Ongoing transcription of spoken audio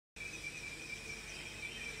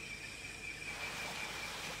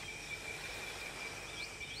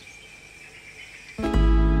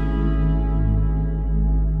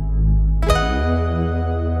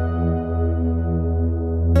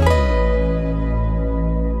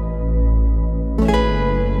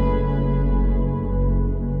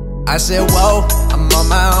I said, whoa, I'm on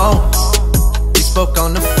my own. We spoke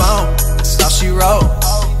on the phone, that's all she wrote.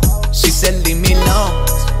 She said, leave me alone,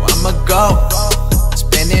 so I'ma go.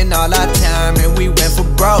 Spending all our time and we went for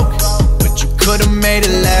broke. But you could've made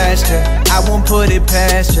it last year, I won't put it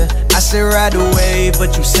past you. I said ride the wave,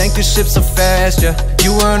 but you sank the ship so fast, yeah.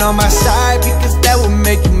 You weren't on my side because that would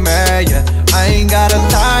make you mad, yeah. I ain't gotta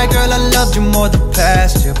lie, girl, I loved you more the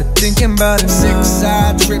past year. But thinking about it, 6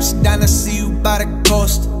 side trips down to see you by the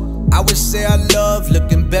coast. I would say I love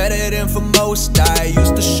looking better than for most. I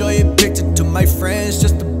used to show you a picture to my friends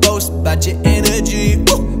just to boast about your energy,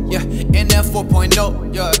 ooh, yeah, in that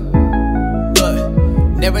 4.0, yeah.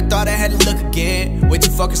 Never thought I had to look again. Way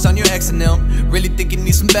too focused on your ex and them. Really think you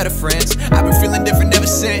need some better friends. I've been feeling different ever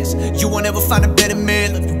since. You won't ever find a better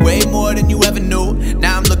man. Loved you way more than you ever knew.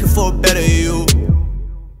 Now I'm looking for a better you.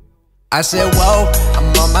 I said, whoa,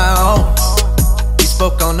 I'm on my own. We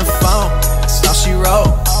spoke on the phone, that's all she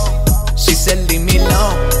wrote. She said, leave me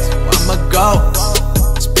alone, so I'ma go.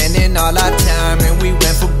 Spending all our time and we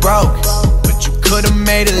went for broke. But you could've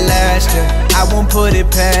made it last year, I won't put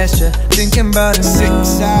it past you. Thinking about it, 6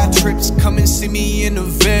 side trips, come and see me in the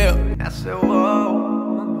Ville. I said, whoa.